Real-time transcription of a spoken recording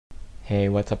Hey,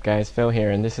 what's up guys, Phil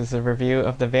here, and this is a review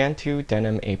of the Vantoo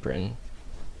Denim Apron.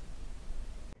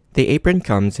 The apron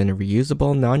comes in a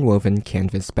reusable non-woven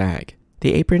canvas bag.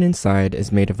 The apron inside is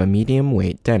made of a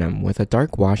medium-weight denim with a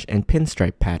dark wash and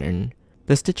pinstripe pattern.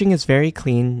 The stitching is very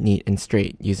clean, neat, and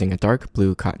straight, using a dark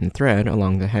blue cotton thread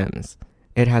along the hems.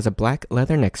 It has a black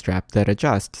leather neck strap that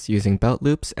adjusts using belt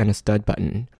loops and a stud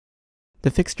button.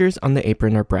 The fixtures on the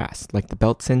apron are brass, like the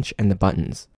belt cinch and the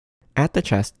buttons. At the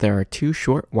chest, there are 2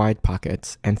 short, wide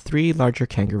pockets and 3 larger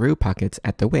kangaroo pockets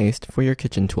at the waist for your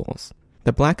kitchen tools.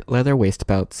 The black leather waist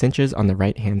belt cinches on the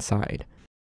right-hand side.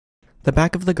 The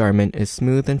back of the garment is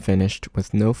smooth and finished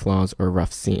with no flaws or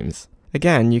rough seams.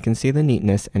 Again, you can see the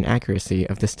neatness and accuracy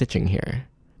of the stitching here.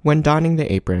 When donning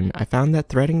the apron, I found that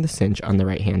threading the cinch on the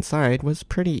right-hand side was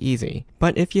pretty easy,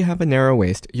 but if you have a narrow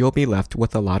waist, you'll be left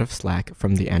with a lot of slack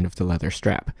from the end of the leather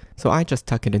strap, so I just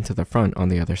tuck it into the front on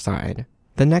the other side.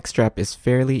 The neck strap is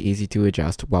fairly easy to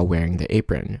adjust while wearing the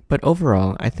apron, but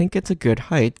overall, I think it's a good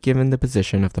height given the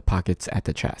position of the pockets at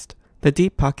the chest. The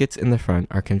deep pockets in the front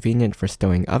are convenient for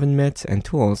stowing oven mitts and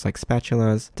tools like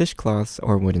spatulas, dishcloths,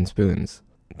 or wooden spoons.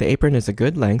 The apron is a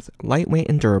good length, lightweight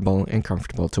and durable, and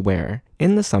comfortable to wear.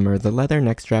 In the summer, the leather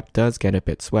neck strap does get a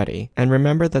bit sweaty, and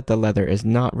remember that the leather is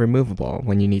not removable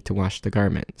when you need to wash the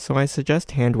garment, so I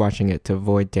suggest hand washing it to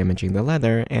avoid damaging the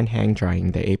leather and hang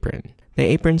drying the apron. The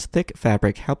apron's thick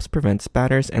fabric helps prevent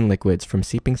spatters and liquids from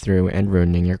seeping through and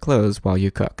ruining your clothes while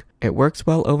you cook. It works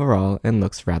well overall and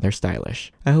looks rather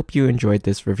stylish. I hope you enjoyed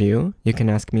this review. You can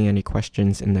ask me any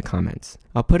questions in the comments.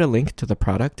 I'll put a link to the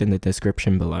product in the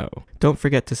description below. Don't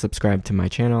forget to subscribe to my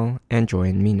channel and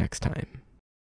join me next time.